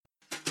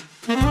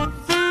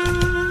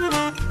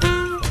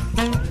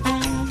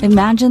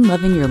Imagine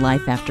living your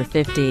life after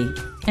 50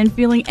 and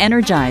feeling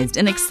energized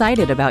and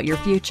excited about your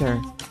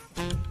future.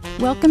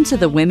 Welcome to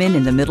the Women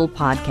in the Middle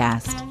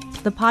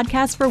podcast, the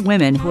podcast for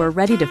women who are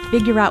ready to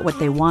figure out what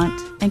they want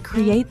and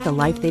create the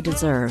life they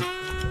deserve.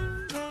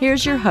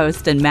 Here's your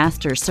host and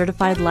master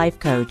certified life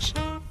coach,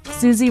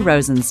 Suzy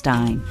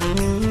Rosenstein.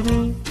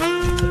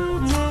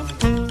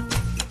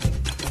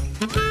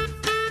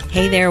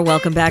 Hey there,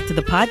 welcome back to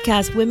the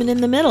podcast, Women in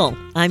the Middle.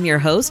 I'm your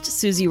host,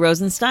 Suzy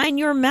Rosenstein,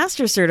 your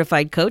master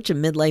certified coach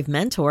and midlife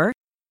mentor,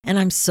 and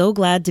I'm so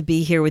glad to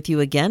be here with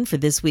you again for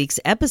this week's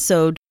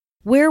episode,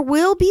 where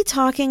we'll be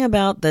talking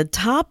about the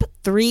top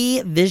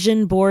 3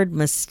 vision board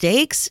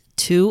mistakes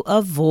to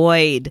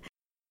avoid.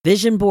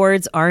 Vision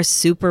boards are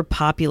super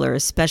popular,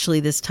 especially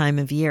this time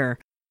of year,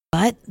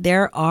 but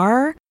there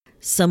are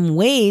some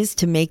ways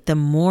to make them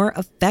more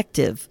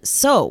effective.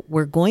 So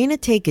we're going to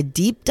take a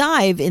deep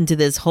dive into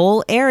this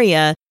whole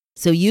area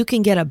so you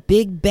can get a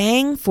big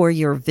bang for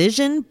your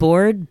vision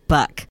board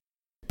buck.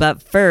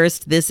 But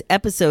first, this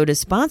episode is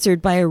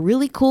sponsored by a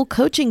really cool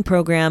coaching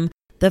program,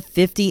 the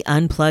 50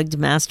 Unplugged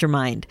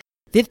Mastermind.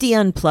 50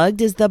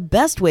 Unplugged is the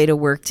best way to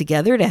work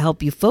together to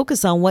help you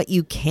focus on what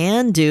you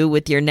can do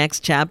with your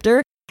next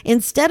chapter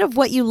instead of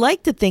what you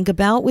like to think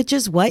about, which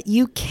is what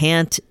you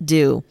can't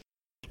do.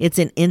 It's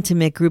an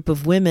intimate group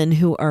of women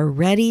who are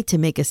ready to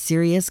make a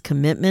serious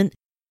commitment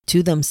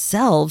to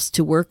themselves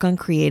to work on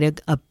creating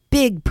a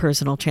big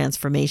personal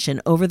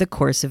transformation over the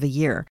course of a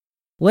year.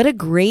 What a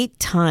great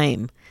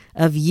time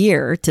of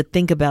year to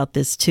think about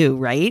this too,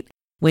 right?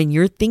 When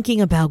you're thinking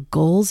about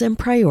goals and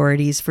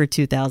priorities for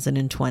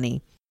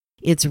 2020.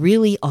 It's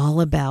really all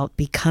about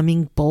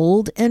becoming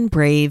bold and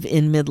brave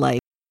in midlife.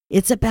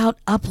 It's about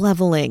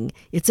up-leveling.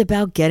 It's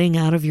about getting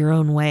out of your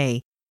own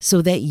way, so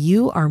that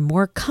you are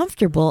more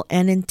comfortable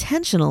and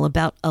intentional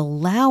about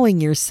allowing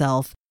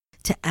yourself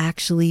to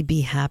actually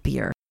be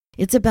happier.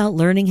 It's about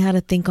learning how to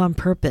think on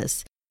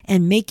purpose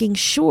and making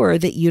sure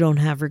that you don't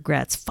have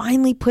regrets.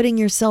 Finally putting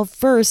yourself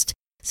first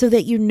so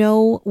that you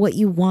know what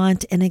you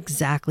want and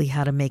exactly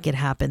how to make it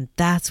happen.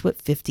 That's what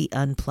 50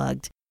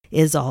 Unplugged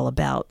is all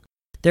about.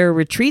 There are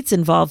retreats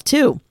involved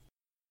too.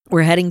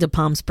 We're heading to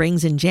Palm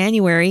Springs in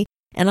January,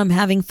 and I'm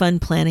having fun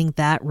planning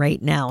that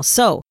right now.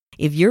 So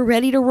if you're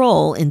ready to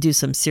roll and do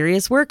some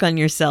serious work on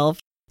yourself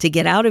to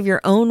get out of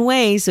your own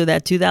way so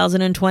that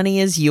 2020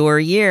 is your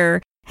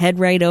year, head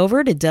right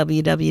over to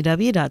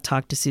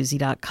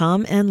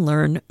www.talktosuzy.com and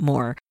learn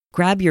more.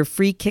 Grab your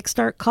free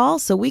Kickstart call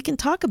so we can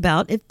talk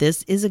about if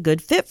this is a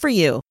good fit for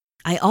you.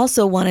 I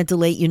also wanted to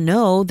let you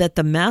know that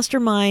the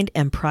mastermind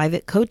and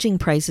private coaching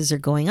prices are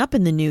going up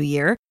in the new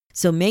year,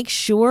 so make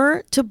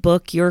sure to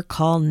book your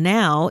call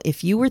now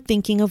if you were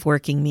thinking of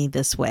working me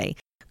this way.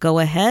 Go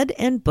ahead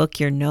and book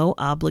your no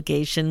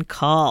obligation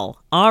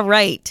call. All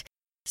right,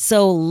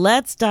 so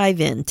let's dive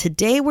in.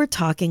 Today we're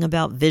talking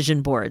about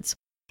vision boards.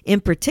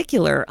 In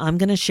particular, I'm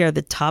going to share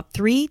the top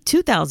 3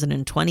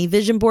 2020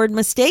 vision board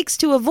mistakes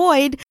to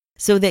avoid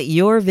so that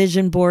your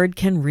vision board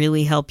can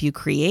really help you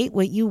create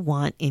what you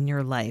want in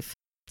your life.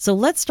 So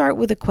let's start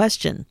with a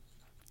question.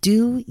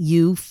 Do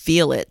you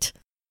feel it?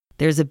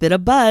 There's a bit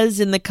of buzz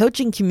in the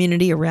coaching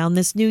community around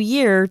this new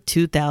year,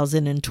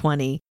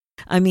 2020.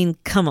 I mean,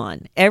 come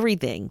on,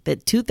 everything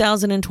that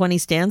 2020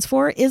 stands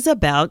for is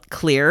about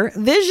clear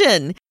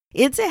vision.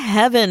 It's a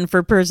heaven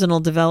for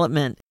personal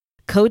development.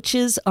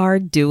 Coaches are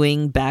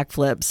doing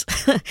backflips.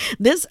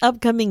 This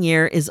upcoming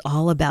year is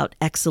all about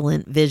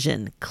excellent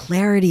vision,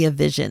 clarity of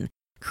vision,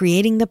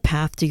 creating the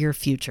path to your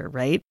future,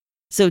 right?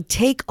 So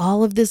take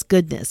all of this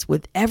goodness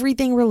with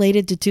everything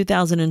related to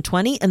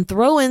 2020 and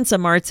throw in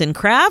some arts and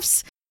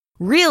crafts.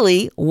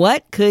 Really,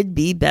 what could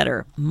be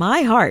better?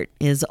 My heart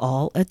is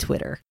all a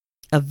Twitter.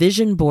 A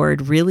vision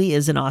board really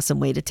is an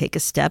awesome way to take a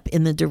step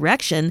in the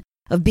direction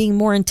of being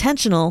more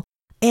intentional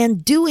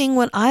and doing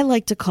what I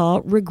like to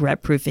call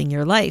regret-proofing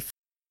your life.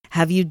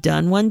 Have you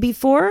done one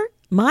before?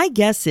 My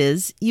guess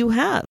is you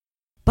have.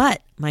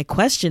 But my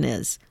question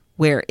is,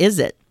 where is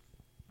it?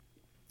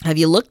 Have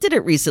you looked at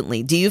it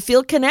recently? Do you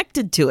feel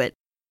connected to it?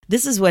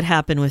 This is what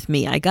happened with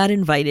me. I got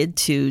invited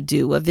to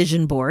do a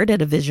vision board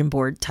at a vision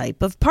board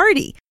type of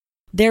party.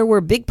 There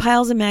were big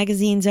piles of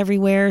magazines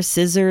everywhere,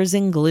 scissors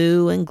and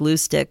glue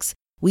sticks.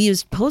 We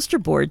used poster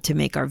board to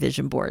make our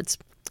vision boards.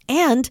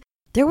 And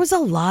there was a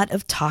lot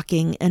of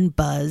talking and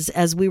buzz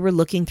as we were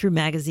looking through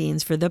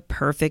magazines for the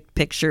perfect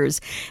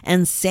pictures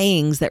and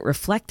sayings that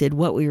reflected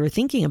what we were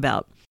thinking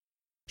about.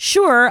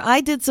 Sure, I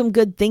did some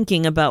good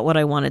thinking about what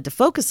I wanted to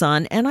focus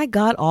on, and I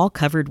got all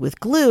covered with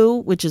glue,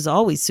 which is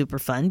always super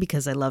fun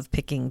because I love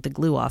picking the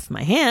glue off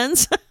my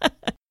hands.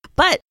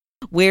 But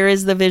where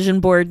is the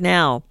vision board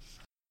now?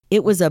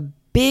 It was a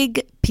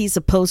big piece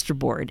of poster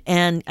board,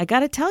 and I got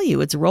to tell you,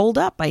 it's rolled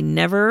up. I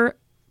never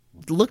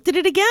looked at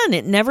it again.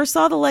 It never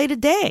saw the light of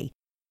day.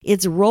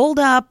 It's rolled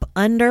up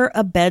under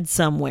a bed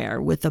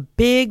somewhere with a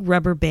big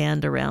rubber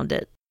band around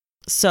it.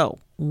 So,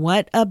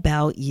 what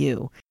about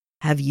you?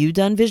 Have you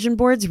done vision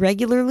boards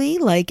regularly,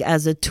 like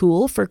as a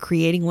tool for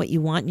creating what you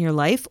want in your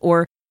life?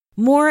 Or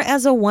more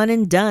as a one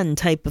and done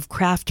type of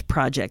craft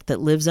project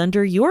that lives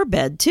under your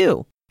bed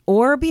too,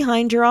 or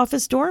behind your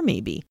office door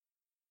maybe.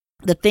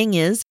 The thing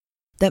is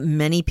that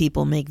many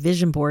people make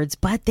vision boards,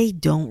 but they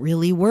don't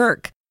really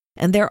work.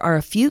 And there are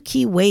a few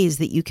key ways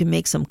that you can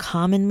make some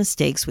common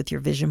mistakes with your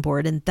vision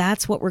board, and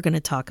that's what we're going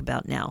to talk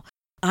about now.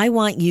 I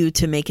want you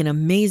to make an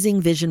amazing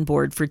vision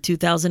board for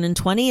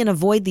 2020 and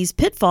avoid these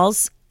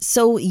pitfalls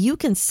so you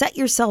can set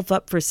yourself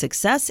up for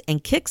success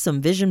and kick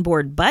some vision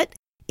board butt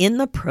in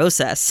the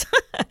process.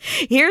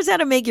 Here's how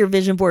to make your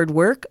vision board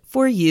work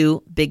for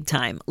you big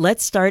time.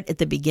 Let's start at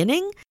the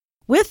beginning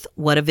with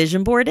what a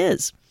vision board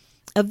is.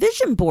 A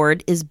vision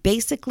board is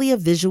basically a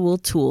visual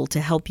tool to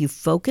help you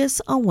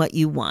focus on what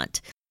you want.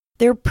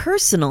 They're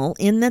personal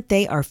in that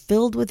they are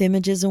filled with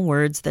images and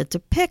words that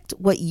depict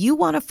what you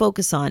want to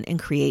focus on and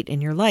create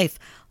in your life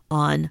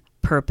on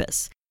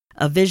purpose.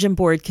 A vision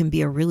board can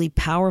be a really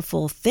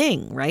powerful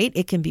thing, right?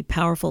 It can be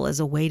powerful as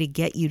a way to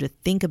get you to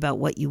think about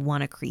what you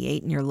want to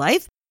create in your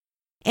life.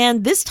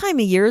 And this time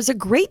of year is a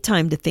great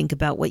time to think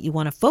about what you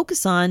want to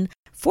focus on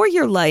for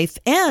your life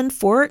and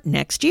for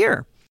next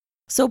year.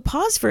 So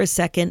pause for a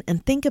second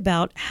and think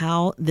about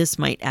how this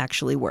might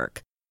actually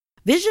work.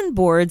 Vision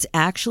boards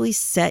actually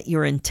set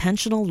your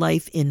intentional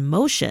life in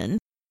motion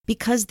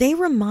because they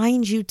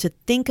remind you to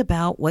think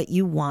about what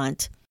you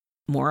want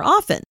more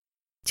often,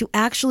 to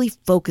actually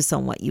focus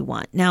on what you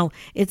want. Now,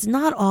 it's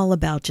not all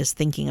about just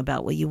thinking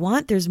about what you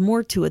want. There's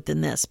more to it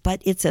than this,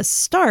 but it's a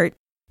start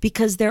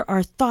because there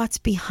are thoughts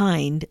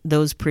behind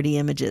those pretty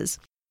images.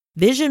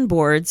 Vision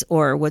boards,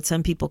 or what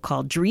some people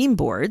call dream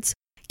boards,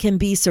 can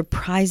be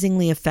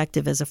surprisingly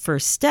effective as a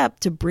first step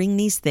to bring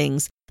these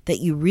things that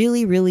you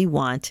really, really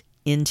want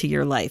into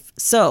your life.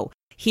 So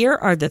here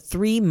are the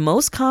 3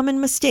 most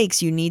common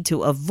mistakes you need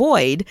to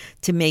avoid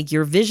to make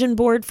your vision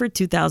board for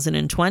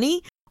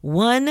 2020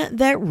 one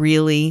that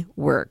really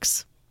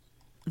works.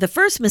 The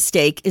first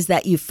mistake is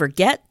that you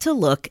forget to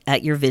look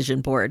at your vision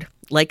board.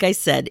 Like I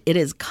said, it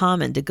is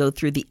common to go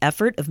through the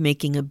effort of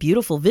making a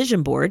beautiful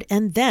vision board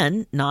and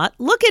then not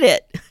look at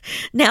it.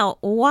 Now,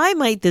 why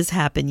might this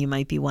happen, you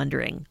might be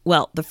wondering?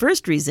 Well, the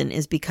first reason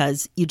is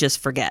because you just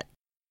forget.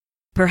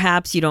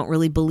 Perhaps you don't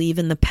really believe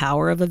in the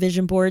power of a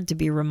vision board to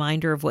be a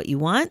reminder of what you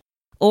want,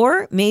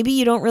 or maybe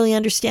you don't really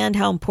understand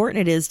how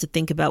important it is to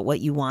think about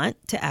what you want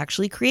to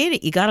actually create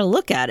it. You got to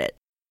look at it.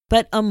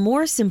 But a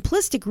more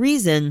simplistic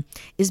reason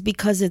is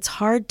because it's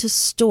hard to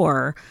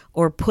store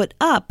or put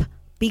up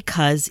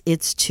because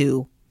it's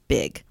too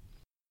big.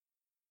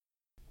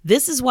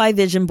 This is why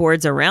vision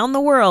boards around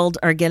the world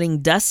are getting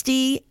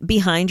dusty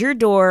behind your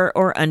door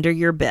or under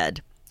your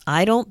bed.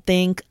 I don't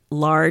think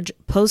large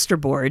poster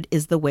board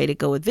is the way to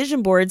go with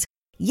vision boards,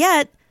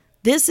 yet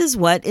this is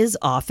what is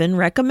often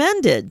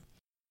recommended.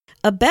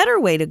 A better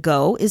way to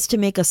go is to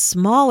make a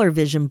smaller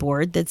vision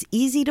board that's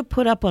easy to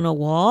put up on a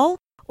wall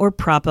or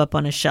prop up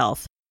on a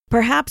shelf.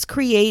 Perhaps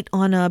create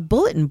on a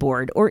bulletin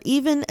board or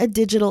even a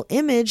digital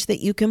image that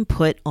you can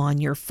put on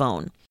your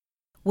phone.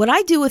 What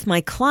I do with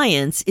my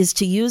clients is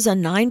to use a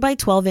 9 by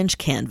 12 inch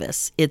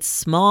canvas. It's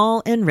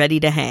small and ready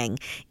to hang,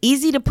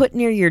 easy to put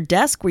near your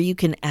desk where you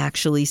can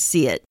actually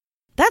see it.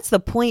 That's the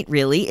point,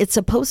 really. It's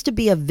supposed to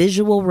be a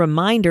visual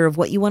reminder of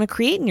what you want to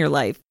create in your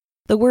life.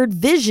 The word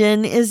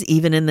vision is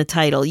even in the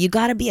title. You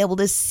got to be able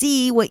to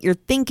see what you're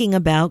thinking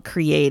about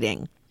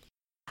creating.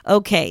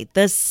 Okay,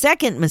 the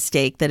second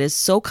mistake that is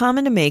so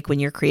common to make when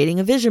you're creating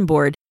a vision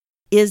board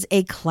is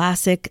a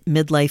classic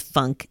midlife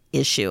funk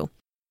issue.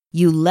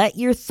 You let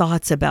your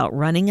thoughts about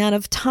running out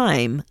of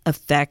time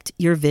affect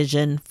your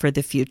vision for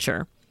the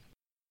future.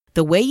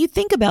 The way you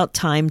think about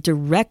time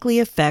directly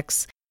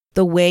affects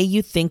the way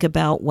you think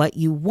about what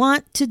you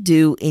want to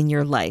do in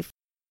your life.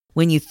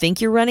 When you think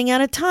you're running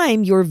out of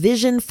time, your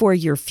vision for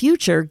your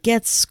future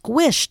gets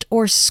squished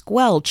or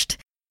squelched,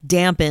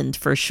 dampened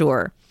for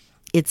sure.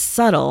 It's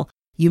subtle.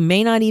 You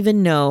may not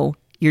even know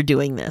you're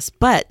doing this,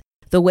 but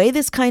the way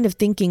this kind of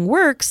thinking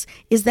works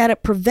is that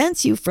it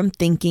prevents you from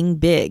thinking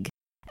big.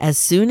 As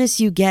soon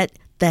as you get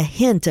the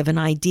hint of an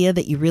idea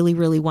that you really,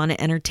 really want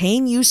to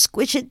entertain, you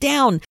squish it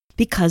down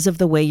because of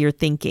the way you're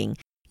thinking.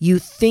 You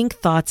think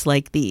thoughts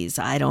like these: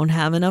 I don't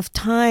have enough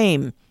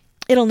time.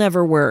 It'll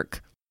never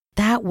work.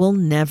 That will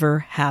never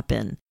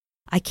happen.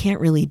 I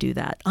can't really do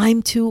that.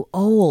 I'm too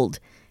old.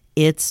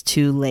 It's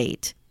too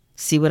late.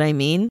 See what I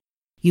mean?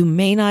 You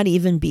may not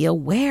even be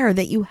aware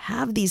that you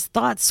have these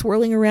thoughts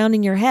swirling around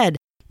in your head.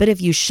 But if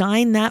you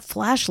shine that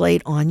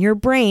flashlight on your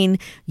brain,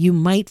 you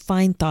might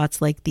find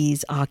thoughts like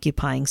these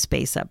occupying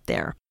space up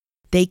there.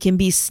 They can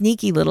be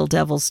sneaky little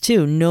devils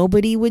too.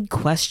 Nobody would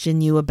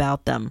question you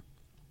about them.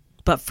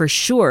 But for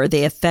sure,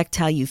 they affect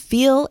how you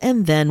feel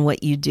and then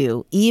what you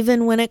do,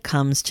 even when it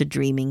comes to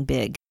dreaming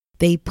big.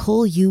 They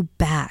pull you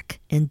back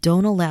and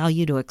don't allow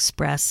you to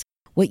express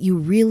what you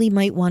really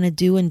might want to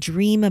do and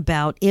dream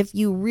about if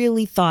you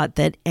really thought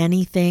that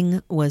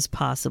anything was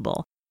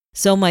possible.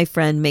 So, my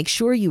friend, make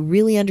sure you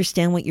really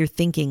understand what you're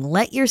thinking.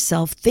 Let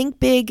yourself think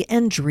big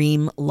and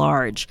dream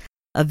large.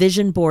 A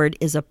vision board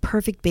is a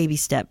perfect baby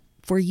step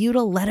for you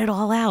to let it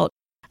all out.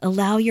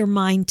 Allow your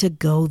mind to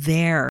go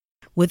there.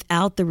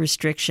 without the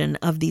restriction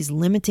of these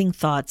limiting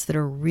thoughts that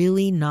are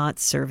really not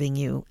serving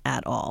you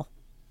at all.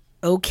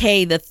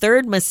 Okay, the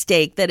third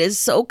mistake that is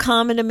so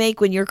common to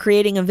make when you're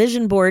creating a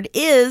vision board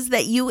is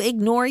that you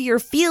ignore your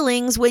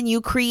feelings when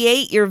you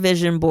create your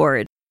vision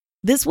board.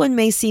 This one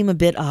may seem a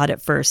bit odd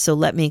at first, so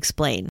let me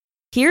explain.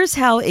 Here's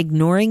how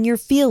ignoring your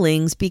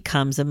feelings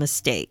becomes a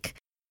mistake.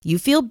 You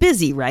feel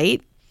busy,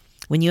 right?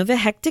 When you have a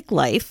hectic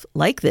life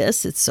like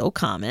this, it's so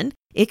common,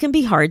 it can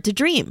be hard to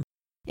dream.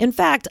 In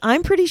fact,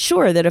 I'm pretty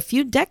sure that a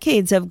few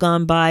decades have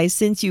gone by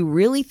since you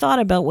really thought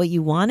about what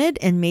you wanted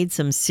and made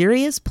some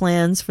serious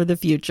plans for the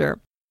future.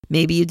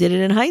 Maybe you did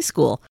it in high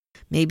school,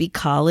 maybe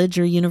college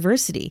or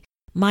university.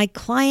 My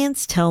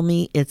clients tell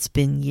me it's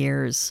been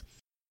years.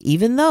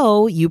 Even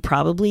though you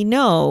probably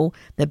know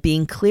that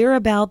being clear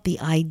about the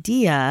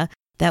idea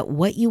that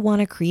what you want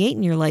to create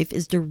in your life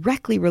is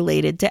directly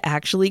related to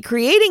actually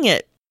creating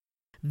it.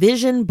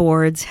 Vision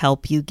boards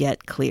help you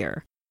get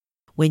clear.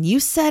 When you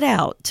set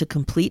out to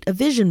complete a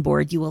vision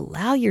board, you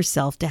allow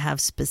yourself to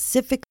have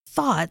specific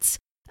thoughts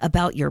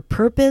about your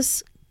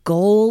purpose,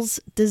 goals,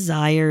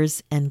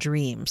 desires, and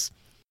dreams.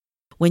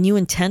 When you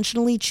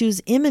intentionally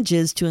choose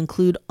images to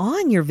include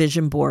on your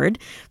vision board,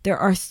 there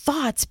are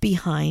thoughts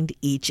behind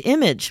each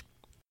image.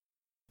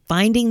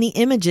 Finding the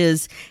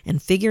images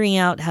and figuring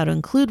out how to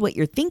include what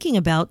you're thinking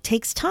about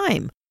takes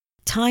time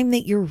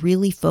that you're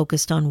really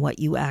focused on what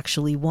you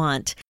actually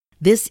want.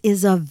 This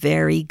is a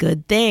very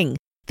good thing.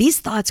 These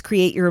thoughts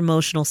create your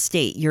emotional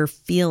state, your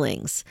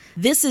feelings.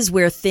 This is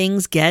where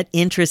things get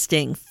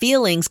interesting.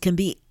 Feelings can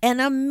be an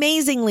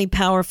amazingly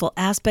powerful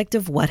aspect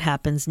of what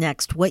happens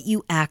next, what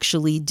you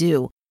actually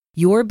do.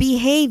 Your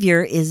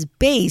behavior is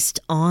based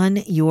on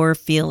your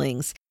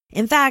feelings.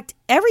 In fact,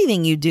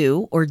 everything you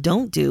do or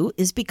don't do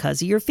is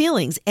because of your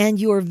feelings, and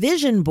your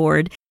vision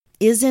board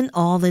isn't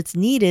all that's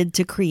needed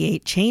to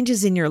create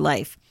changes in your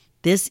life.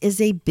 This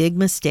is a big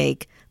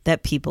mistake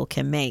that people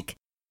can make.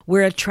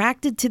 We're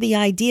attracted to the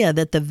idea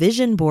that the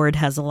vision board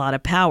has a lot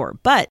of power,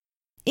 but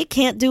it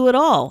can't do it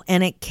all,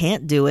 and it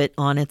can't do it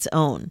on its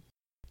own.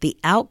 The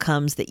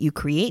outcomes that you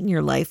create in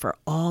your life are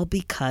all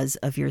because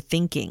of your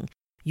thinking.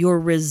 Your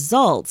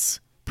results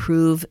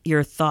prove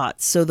your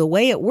thoughts. So the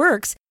way it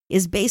works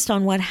is based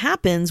on what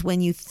happens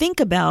when you think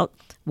about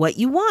what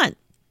you want.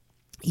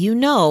 You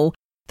know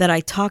that I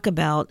talk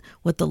about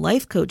what the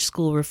Life Coach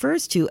School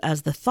refers to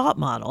as the thought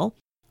model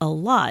a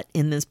lot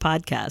in this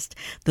podcast.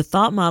 The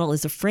thought model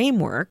is a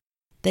framework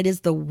that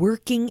is the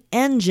working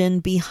engine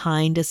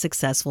behind a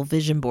successful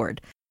vision board.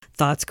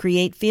 Thoughts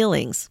create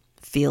feelings.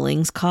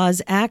 Feelings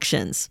cause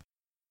actions.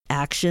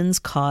 Actions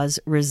cause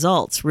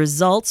results.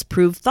 Results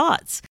prove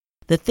thoughts.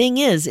 The thing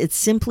is, it's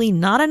simply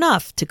not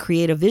enough to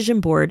create a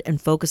vision board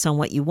and focus on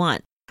what you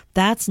want.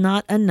 That's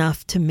not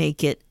enough to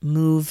make it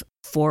move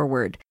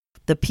forward.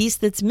 The piece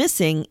that's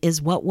missing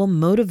is what will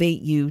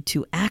motivate you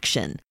to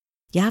action.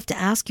 You have to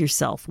ask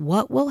yourself,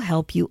 what will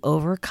help you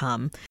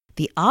overcome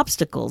the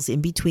obstacles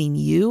in between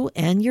you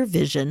and your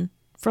vision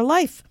for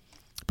life?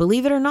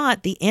 Believe it or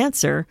not, the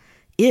answer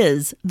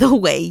is the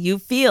way you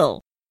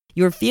feel.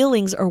 Your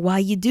feelings are why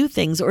you do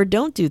things or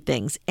don't do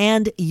things,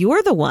 and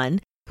you're the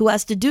one who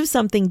has to do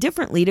something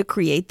differently to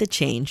create the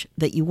change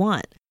that you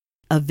want.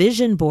 A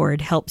vision board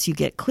helps you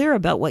get clear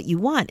about what you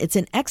want. It's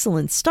an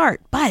excellent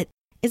start, but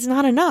it's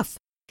not enough.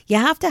 You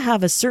have to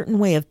have a certain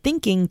way of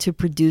thinking to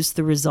produce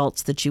the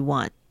results that you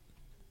want.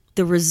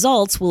 The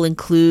results will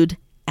include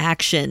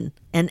action,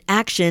 and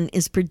action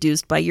is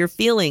produced by your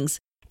feelings,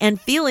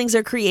 and feelings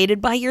are created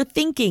by your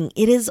thinking.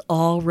 It is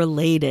all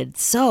related.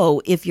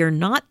 So if you're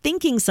not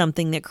thinking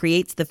something that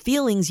creates the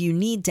feelings you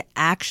need to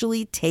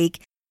actually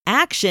take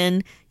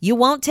action, you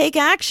won't take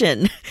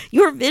action.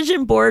 Your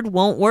vision board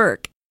won't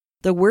work.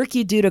 The work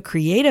you do to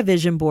create a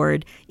vision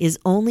board is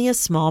only a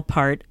small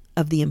part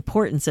of the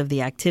importance of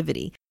the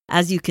activity.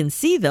 As you can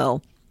see,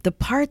 though, the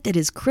part that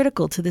is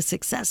critical to the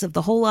success of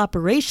the whole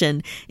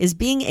operation is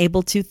being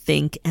able to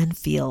think and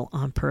feel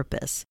on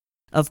purpose.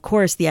 Of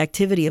course, the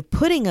activity of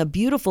putting a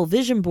beautiful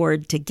vision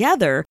board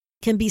together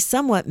can be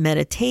somewhat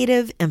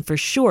meditative and for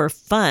sure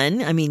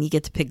fun. I mean, you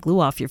get to pick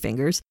glue off your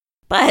fingers,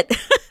 but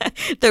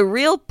the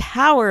real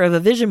power of a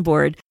vision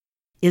board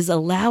is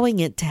allowing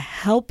it to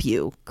help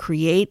you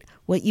create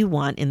what you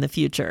want in the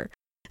future.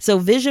 So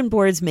vision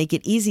boards make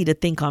it easy to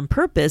think on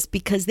purpose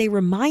because they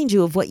remind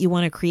you of what you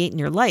want to create in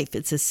your life.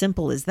 It's as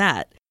simple as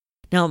that.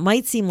 Now, it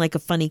might seem like a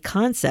funny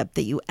concept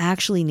that you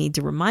actually need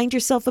to remind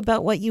yourself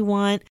about what you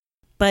want,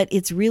 but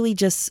it's really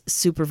just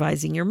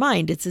supervising your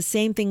mind. It's the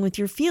same thing with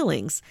your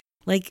feelings.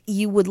 Like,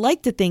 you would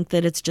like to think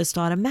that it's just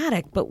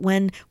automatic, but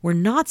when we're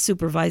not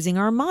supervising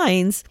our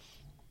minds,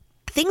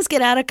 things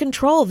get out of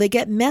control. They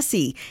get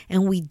messy,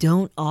 and we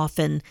don't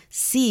often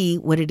see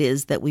what it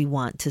is that we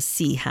want to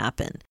see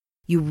happen.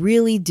 You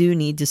really do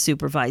need to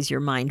supervise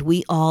your mind.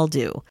 We all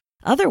do.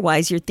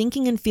 Otherwise, you're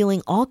thinking and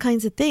feeling all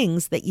kinds of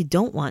things that you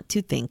don't want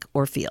to think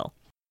or feel.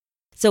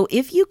 So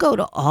if you go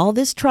to all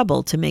this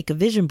trouble to make a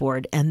vision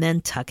board and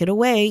then tuck it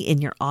away in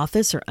your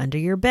office or under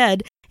your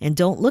bed and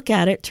don't look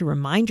at it to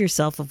remind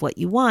yourself of what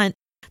you want,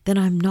 then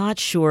I'm not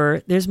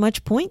sure there's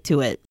much point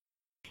to it.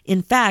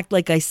 In fact,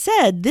 like I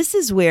said, this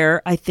is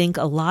where I think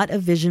a lot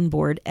of vision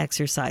board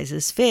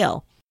exercises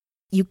fail.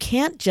 You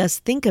can't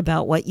just think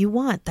about what you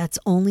want. That's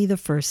only the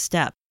first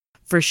step.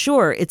 For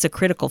sure, it's a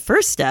critical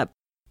first step,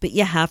 but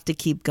you have to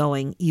keep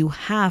going. You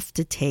have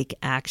to take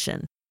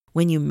action.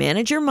 When you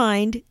manage your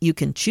mind, you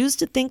can choose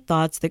to think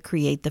thoughts that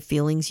create the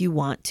feelings you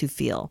want to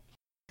feel.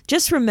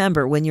 Just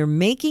remember, when you're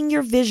making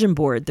your vision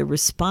board, the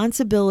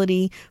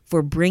responsibility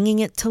for bringing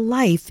it to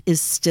life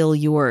is still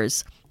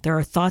yours. There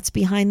are thoughts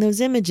behind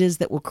those images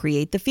that will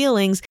create the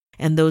feelings,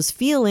 and those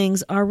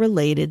feelings are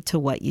related to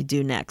what you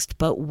do next.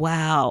 But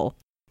wow,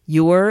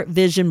 your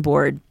vision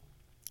board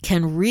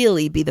can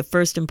really be the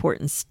first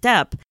important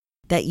step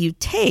that you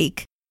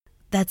take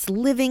that's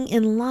living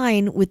in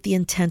line with the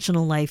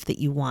intentional life that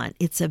you want.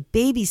 It's a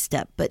baby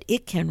step, but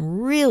it can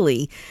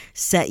really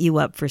set you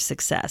up for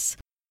success.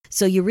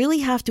 So you really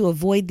have to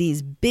avoid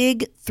these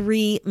big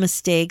 3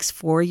 mistakes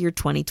for your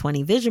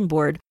 2020 vision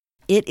board.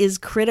 It is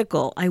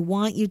critical. I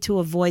want you to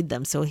avoid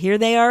them. So here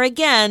they are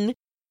again.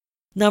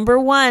 Number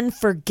 1,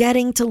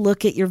 forgetting to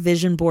look at your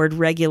vision board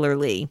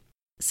regularly.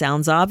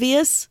 Sounds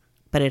obvious,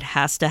 but it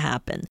has to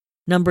happen.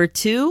 Number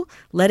 2,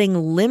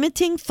 letting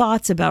limiting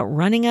thoughts about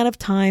running out of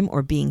time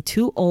or being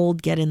too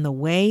old get in the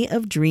way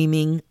of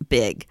dreaming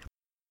big.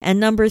 And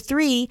number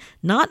 3,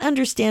 not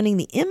understanding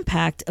the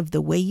impact of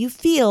the way you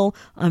feel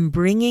on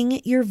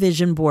bringing your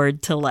vision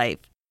board to life.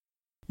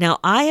 Now,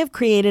 I have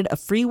created a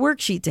free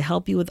worksheet to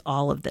help you with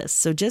all of this.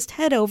 So just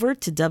head over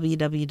to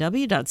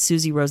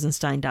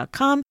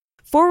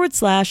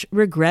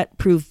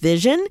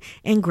www.susierosenstein.com/regret-proof-vision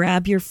and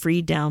grab your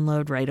free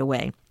download right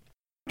away.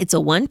 It's a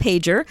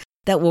 1-pager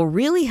that will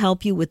really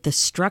help you with the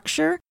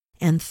structure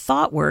and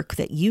thought work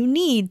that you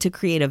need to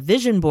create a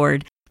vision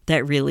board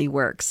that really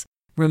works.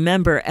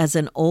 Remember, as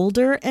an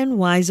older and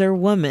wiser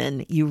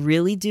woman, you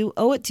really do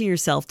owe it to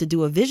yourself to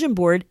do a vision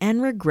board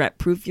and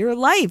regret-proof your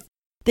life.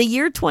 The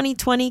year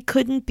 2020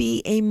 couldn't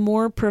be a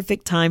more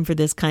perfect time for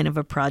this kind of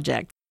a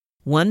project.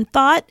 One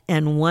thought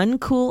and one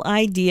cool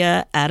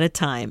idea at a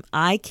time.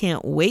 I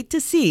can't wait to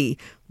see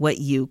what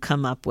you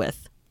come up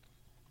with.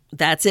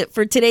 That's it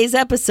for today's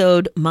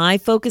episode. My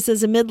focus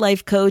as a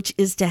midlife coach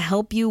is to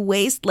help you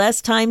waste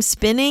less time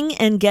spinning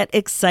and get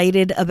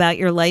excited about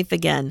your life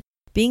again.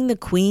 Being the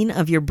queen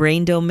of your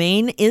brain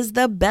domain is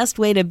the best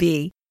way to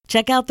be.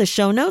 Check out the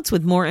show notes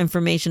with more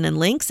information and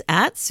links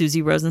at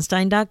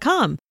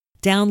susierosenstein.com.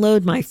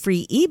 Download my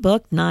free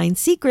ebook, 9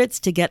 Secrets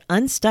to Get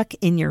Unstuck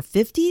in Your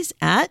 50s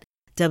at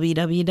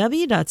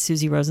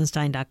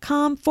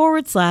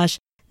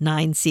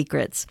www.susierosenstein.com/9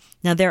 secrets.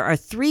 Now, there are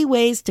 3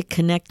 ways to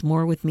connect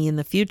more with me in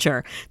the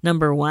future.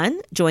 Number 1,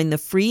 join the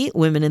free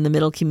Women in the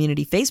Middle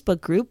community Facebook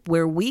group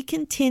where we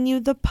continue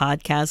the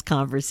podcast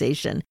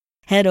conversation.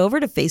 Head over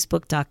to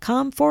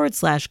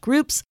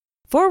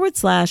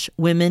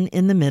facebook.com/groups/Women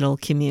in the Middle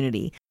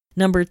community.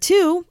 Number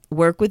 2,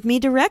 work with me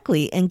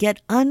directly and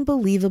get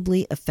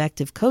unbelievably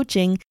effective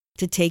coaching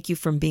to take you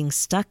from being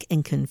stuck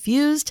and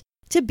confused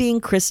to being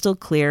crystal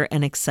clear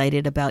and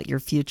excited about your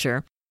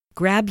future.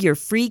 Grab your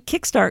free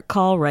Kickstart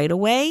call right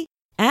away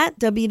at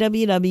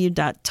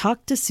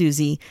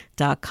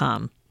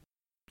www.talktosusie.com.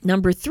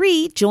 Number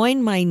 3,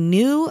 join my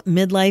new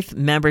midlife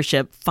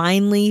membership,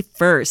 Finally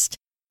First.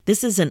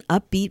 This is an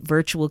upbeat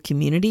virtual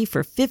community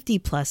for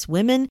 50-plus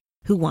women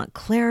who want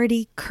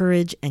clarity,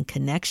 courage, and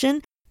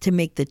connection to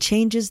make the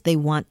changes they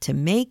want to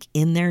make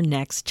in their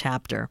next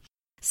chapter.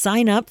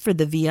 Sign up for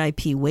the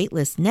VIP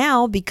waitlist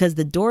now because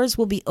the doors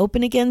will be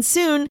open again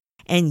soon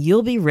and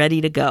you'll be ready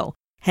to go.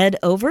 Head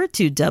over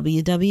to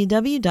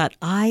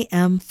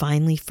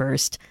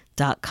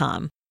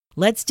www.IamFinallyFirst.com.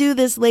 Let's do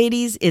this,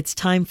 ladies. It's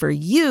time for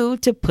you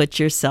to put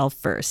yourself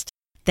first.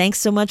 Thanks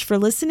so much for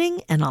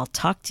listening, and I'll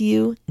talk to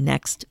you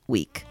next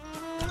week.